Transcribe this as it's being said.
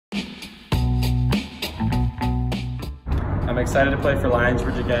I'm excited to play for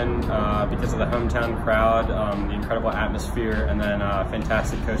Lionsbridge again because of the hometown crowd, the incredible atmosphere, and then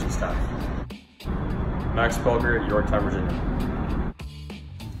fantastic coaching staff. Max Poelker, Yorktown, Virginia.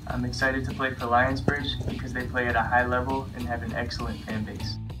 I'm excited to play for Lionsbridge because they play at a high level and have an excellent fan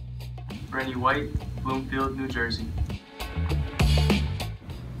base. Rene, Bloomfield, New Jersey.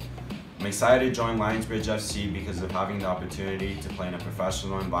 I'm excited to join Lionsbridge FC because of having the opportunity to play in a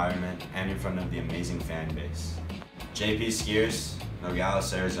professional environment and in front of the amazing fan base. JP Scearce,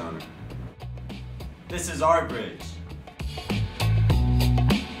 Nogales, Arizona. This is our bridge.